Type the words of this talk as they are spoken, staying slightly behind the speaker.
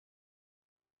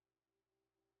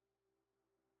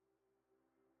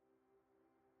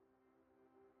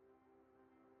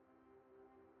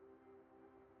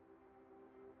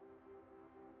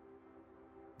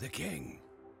The King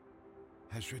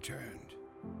has returned.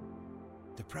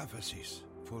 The prophecies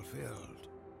fulfilled.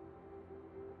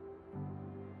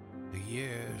 The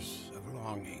years of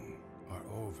longing are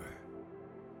over.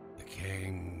 The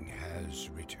King has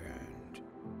returned.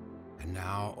 And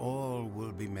now all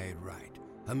will be made right,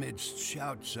 amidst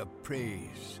shouts of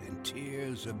praise and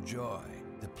tears of joy,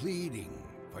 the pleading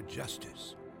for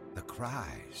justice, the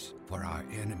cries for our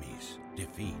enemies'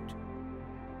 defeat.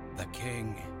 The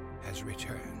King has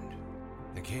returned.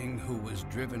 The King who was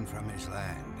driven from his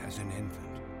land as an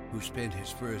infant, who spent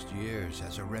his first years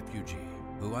as a refugee,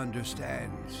 who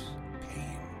understands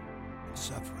pain and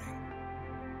suffering.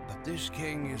 But this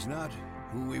King is not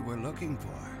who we were looking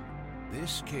for.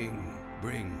 This King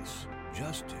brings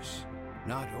justice,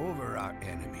 not over our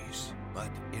enemies, but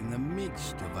in the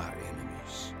midst of our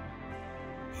enemies.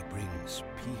 He brings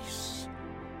peace,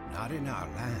 not in our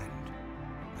land,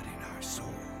 but in our souls.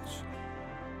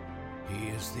 He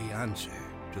is the answer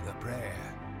to the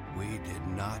prayer we did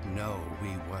not know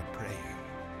we were praying.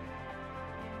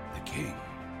 The King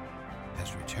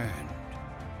has returned.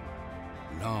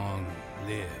 Long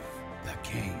live the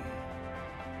King.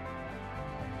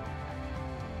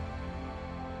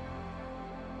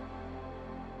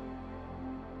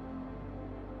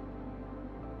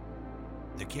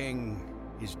 The King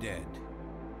is dead.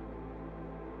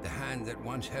 The hand that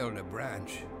once held a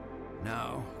branch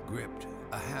now gripped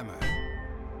a hammer.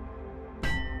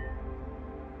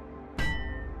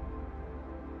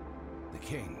 The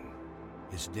King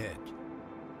is dead.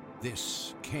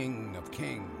 This King of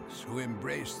Kings who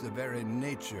embraced the very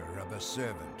nature of a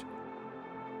servant.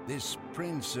 This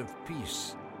Prince of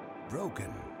Peace,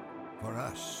 broken for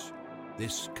us.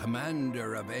 This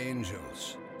Commander of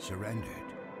Angels,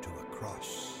 surrendered to a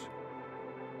cross.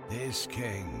 This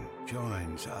King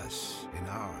joins us in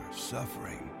our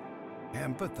suffering,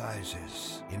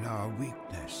 empathizes in our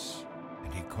weakness,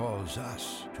 and he calls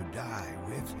us to die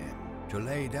with him, to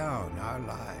lay down our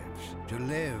lives, to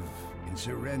live in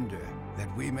surrender,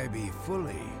 that we may be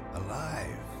fully alive.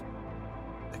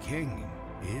 The King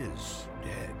is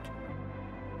dead.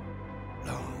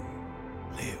 Long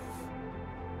live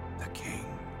the King.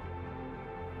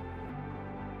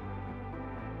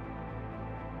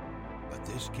 But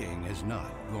this King is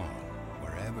not gone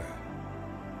forever.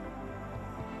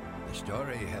 The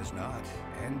story has not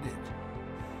ended.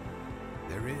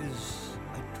 There is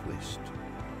a twist,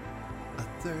 a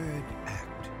third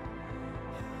act.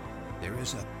 There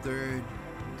is a third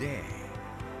day,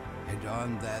 and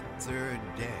on that third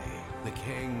day, the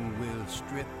King will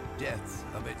strip death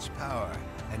of its power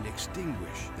and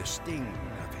extinguish the sting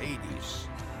of Hades.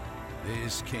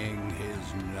 This King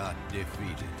is not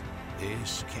defeated.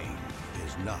 This King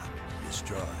is not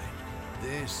destroyed.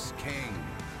 This King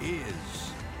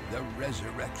is the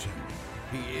resurrection.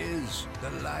 He is the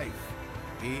life.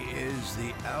 He is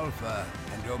the Alpha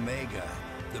and Omega,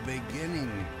 the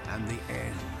beginning and the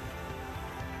end.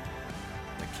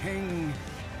 The King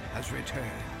has returned,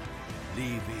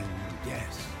 leaving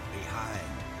death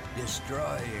behind,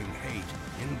 destroying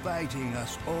hate, inviting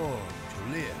us all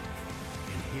to live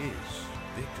in his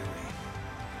victory,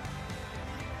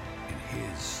 in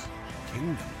his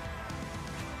kingdom,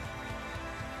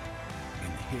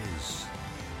 in his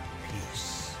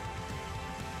peace.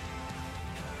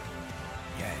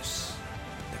 Yes,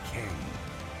 the King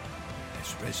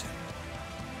has risen.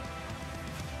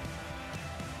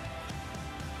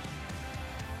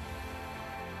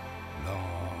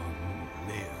 Long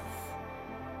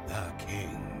live the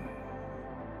King.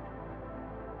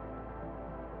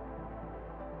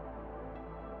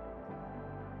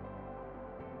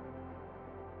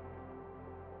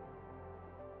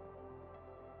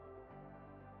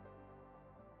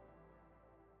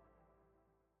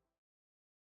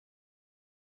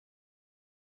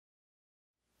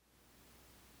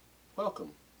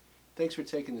 Welcome. Thanks for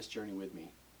taking this journey with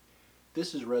me.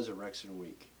 This is Resurrection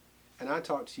Week, and I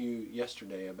talked to you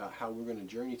yesterday about how we're going to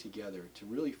journey together to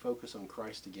really focus on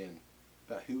Christ again,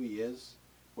 about who he is,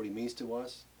 what he means to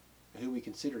us, and who we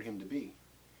consider him to be.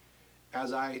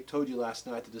 As I told you last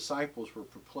night, the disciples were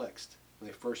perplexed when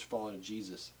they first followed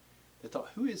Jesus. They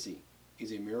thought, who is he? Is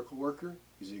he a miracle worker?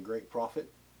 Is he a great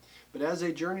prophet? But as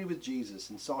they journeyed with Jesus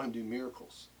and saw him do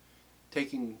miracles,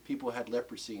 taking people who had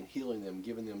leprosy and healing them,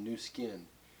 giving them new skin,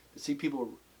 to see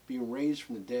people being raised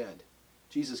from the dead,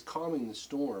 Jesus calming the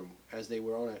storm as they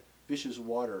were on a vicious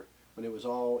water when it was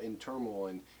all in turmoil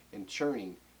and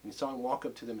churning, and he saw him walk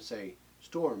up to them and say,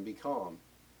 "Storm, be calm."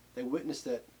 They witnessed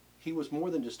that he was more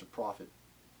than just a prophet,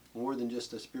 more than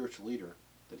just a spiritual leader,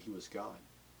 that he was God.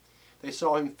 They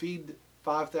saw him feed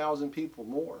 5,000 people,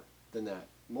 more than that,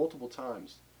 multiple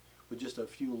times, with just a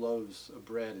few loaves of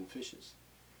bread and fishes.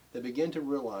 They began to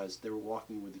realize they were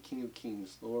walking with the King of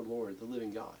Kings, the Lord, the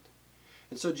living God.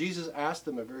 And so Jesus asked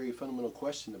them a very fundamental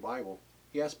question in the Bible.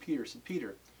 He asked Peter, said,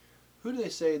 Peter, who do they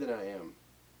say that I am?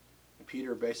 And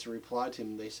Peter basically replied to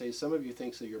him, they say, some of you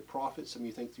think that you're a prophet, some of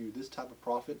you think you're this type of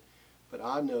prophet, but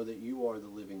I know that you are the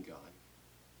living God.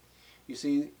 You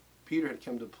see, Peter had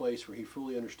come to a place where he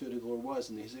fully understood who the Lord was,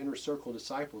 and his inner circle of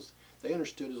disciples, they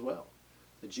understood as well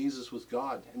that Jesus was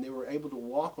God, and they were able to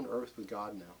walk on earth with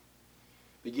God now.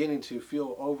 Beginning to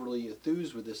feel overly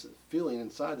enthused with this feeling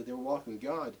inside that they were walking with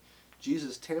God,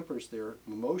 Jesus tempers their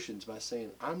emotions by saying,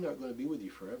 I'm not going to be with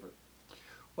you forever.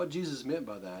 What Jesus meant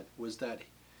by that was that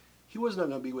he was not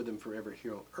going to be with them forever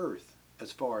here on earth,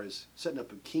 as far as setting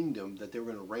up a kingdom that they were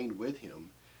going to reign with him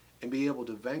and be able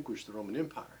to vanquish the Roman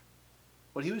Empire.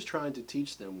 What he was trying to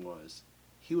teach them was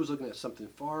he was looking at something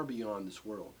far beyond this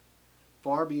world,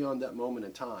 far beyond that moment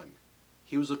in time.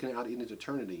 He was looking out into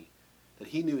eternity, that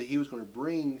he knew that he was going to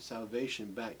bring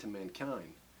salvation back to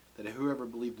mankind, that whoever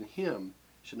believed in him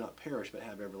should not perish but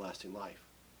have everlasting life.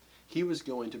 He was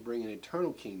going to bring an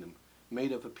eternal kingdom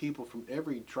made up of people from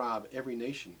every tribe, every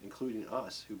nation, including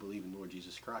us who believe in Lord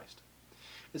Jesus Christ.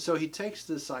 And so he takes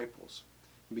the disciples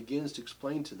and begins to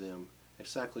explain to them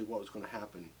exactly what was going to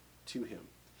happen to him.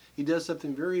 He does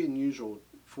something very unusual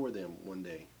for them one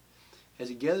day. As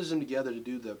he gathers them together to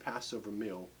do the Passover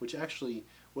meal, which actually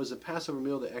was a Passover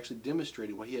meal that actually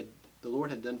demonstrated what the Lord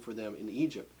had done for them in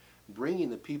Egypt, bringing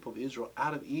the people of Israel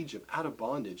out of Egypt, out of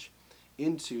bondage,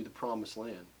 into the promised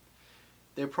land.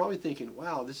 They're probably thinking,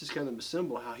 wow, this is kind of a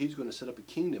symbol how he's going to set up a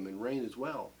kingdom and reign as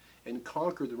well and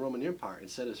conquer the Roman Empire and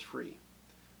set us free.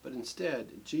 But instead,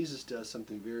 Jesus does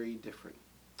something very different.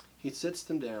 He sits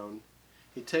them down,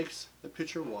 he takes the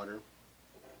pitcher of water,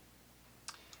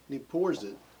 and he pours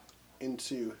it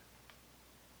into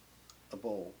a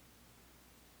bowl.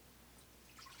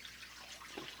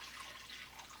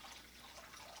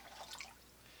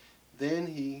 Then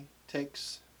he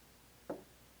takes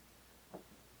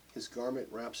his garment,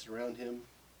 wraps it around him,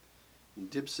 and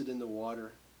dips it in the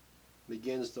water,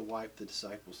 begins to wipe the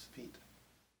disciples' feet.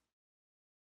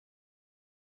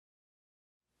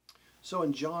 So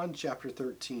in John chapter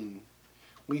 13,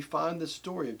 we find the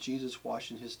story of Jesus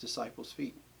washing his disciples'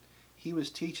 feet. He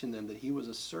was teaching them that he was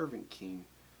a servant king,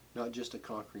 not just a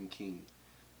conquering king,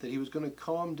 that he was going to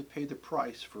come to pay the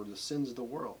price for the sins of the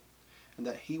world, and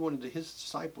that he wanted his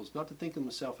disciples not to think of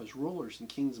themselves as rulers and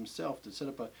kings themselves, to set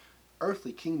up an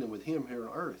earthly kingdom with him here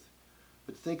on earth,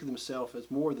 but to think of themselves as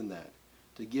more than that,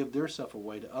 to give their self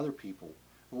away to other people,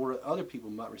 in order that other people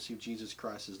might receive Jesus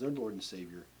Christ as their Lord and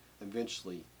Savior,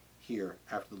 eventually here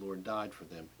after the Lord died for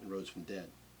them and rose from the dead.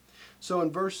 So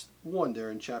in verse 1 there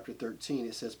in chapter 13,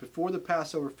 it says, before the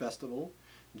Passover festival,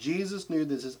 Jesus knew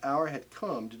that his hour had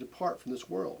come to depart from this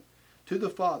world to the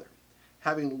Father.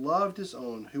 Having loved his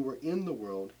own who were in the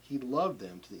world, he loved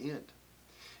them to the end.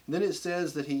 And then it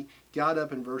says that he got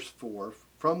up in verse 4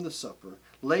 from the supper,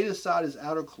 laid aside his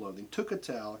outer clothing, took a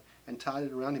towel, and tied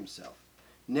it around himself.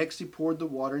 Next he poured the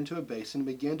water into a basin and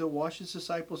began to wash his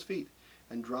disciples' feet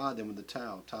and dry them with the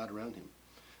towel tied around him.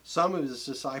 Some of his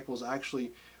disciples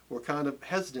actually were kind of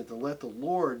hesitant to let the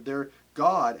Lord, their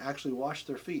God, actually wash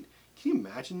their feet. Can you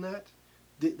imagine that?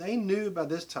 They knew by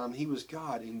this time he was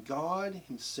God, and God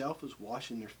himself was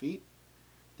washing their feet.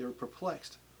 They were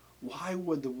perplexed. Why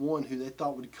would the one who they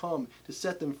thought would come to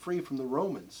set them free from the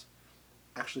Romans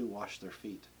actually wash their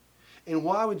feet? And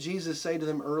why would Jesus say to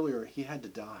them earlier he had to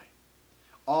die?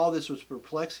 All this was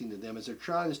perplexing to them as they're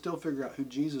trying to still figure out who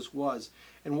Jesus was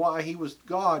and why he was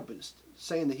God, but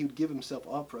saying that he would give himself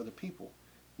up for other people.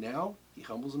 Now he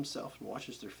humbles himself and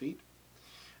washes their feet.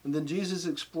 And then Jesus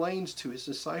explains to his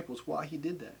disciples why he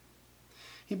did that.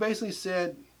 He basically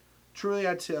said, truly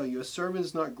I tell you, a servant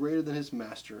is not greater than his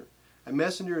master. A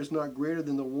messenger is not greater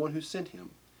than the one who sent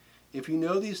him. If you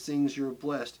know these things, you are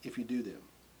blessed if you do them.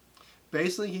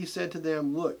 Basically, he said to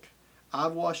them, look,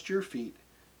 I've washed your feet.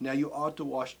 Now you ought to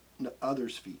wash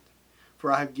others' feet.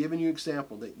 For I have given you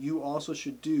example that you also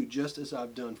should do just as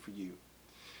I've done for you.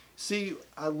 See,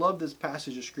 I love this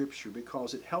passage of Scripture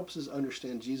because it helps us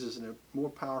understand Jesus in a more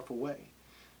powerful way.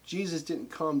 Jesus didn't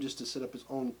come just to set up his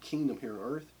own kingdom here on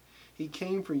earth. He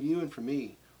came for you and for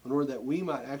me in order that we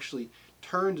might actually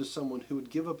turn to someone who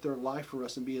would give up their life for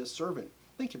us and be a servant.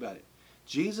 Think about it.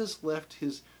 Jesus left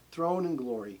his throne and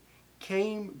glory,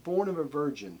 came born of a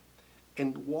virgin,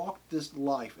 and walked this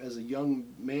life as a young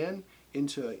man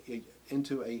into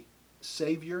a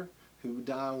Savior who would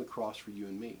die on the cross for you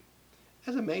and me.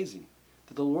 That's amazing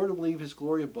that the Lord would leave his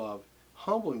glory above,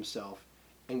 humble himself,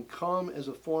 and come as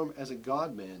a form as a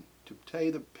God-man to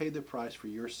pay the price for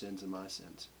your sins and my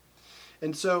sins.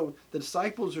 And so the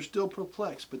disciples are still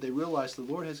perplexed, but they realize the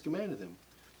Lord has commanded them,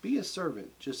 be a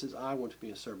servant, just as I want to be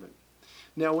a servant.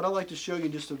 Now, what I'd like to show you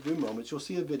in just a few moments, you'll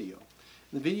see a video.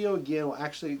 The video, again, will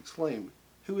actually explain,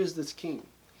 who is this king?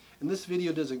 And this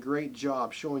video does a great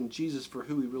job showing Jesus for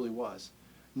who he really was.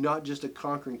 Not just a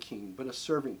conquering king, but a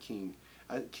servant king.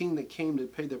 A king that came to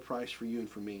pay the price for you and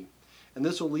for me. And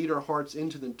this will lead our hearts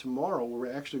into the tomorrow where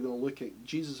we're actually going to look at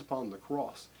Jesus upon the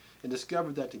cross and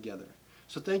discover that together.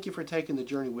 So thank you for taking the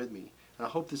journey with me. And I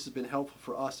hope this has been helpful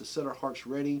for us to set our hearts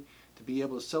ready to be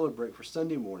able to celebrate for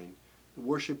Sunday morning,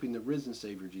 worshiping the risen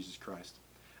Savior, Jesus Christ.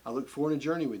 I look forward to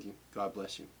journey with you. God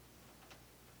bless you.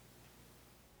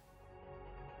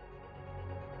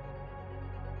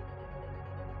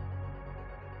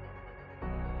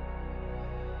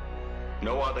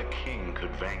 No other king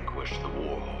could vanquish the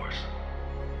warhorse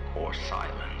or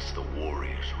silence the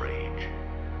warrior's rage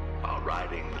while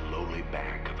riding the lowly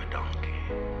back of a donkey.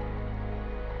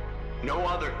 No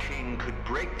other king could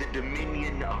break the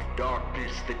dominion of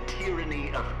darkness, the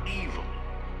tyranny of evil,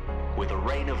 with a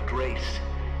reign of grace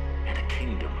and a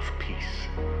kingdom of peace.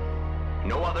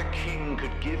 No other king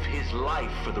could give his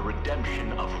life for the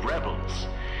redemption of rebels,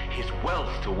 his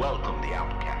wealth to welcome the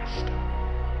outcast.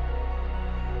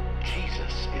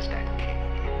 Jesus is that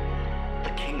king,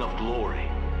 the King of glory,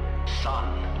 Son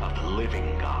of the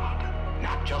living God.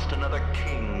 Not just another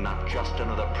king, not just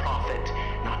another prophet,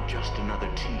 not just another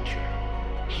teacher.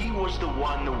 He was the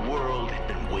one the world had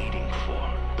been waiting for,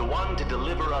 the one to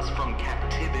deliver us from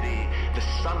captivity, the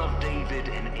Son of David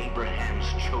and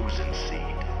Abraham's chosen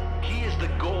seed. He is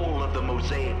the goal of the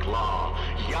Mosaic law,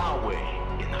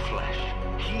 Yahweh in the flesh.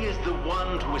 He is the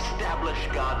one to establish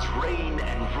God's reign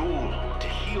and rule, to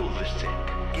heal the sick,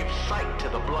 give sight to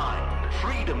the blind,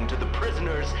 freedom to the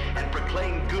prisoners, and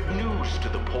proclaim good news to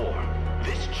the poor.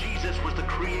 This Jesus was the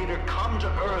Creator come to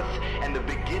earth and the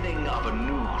beginning of a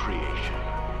new creation.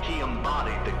 He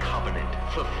embodied the covenant,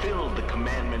 fulfilled the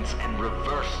commandments, and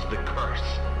reversed the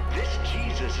curse. This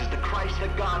Jesus is the Christ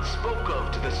that God spoke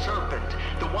of to the serpent,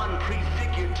 the one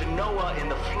prefigured to Noah in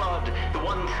the flood, the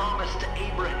one promised to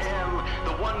Abraham,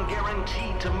 the one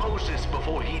guaranteed to Moses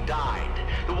before he died,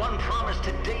 the one promised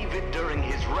to David during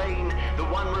his reign, the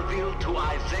one revealed to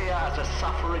Isaiah as a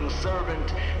suffering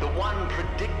servant, the one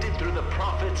predicted through the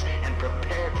prophets and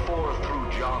prepared for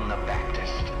through John the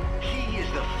Baptist. He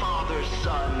is the Father's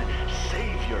Son,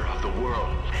 Savior of the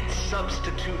world, and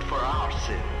substitute for our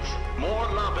sins. More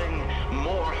loving,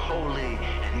 more holy,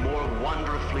 and more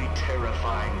wonderfully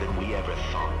terrifying than we ever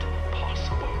thought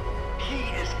possible. He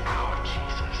is our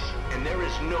Jesus, and there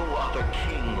is no other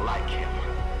king like him.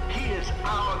 He is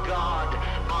our God,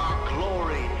 our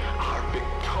glory, our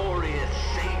victorious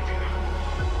Savior.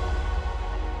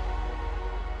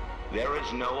 There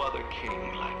is no other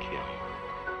king like him.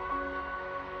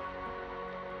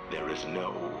 There is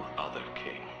no other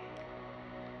king.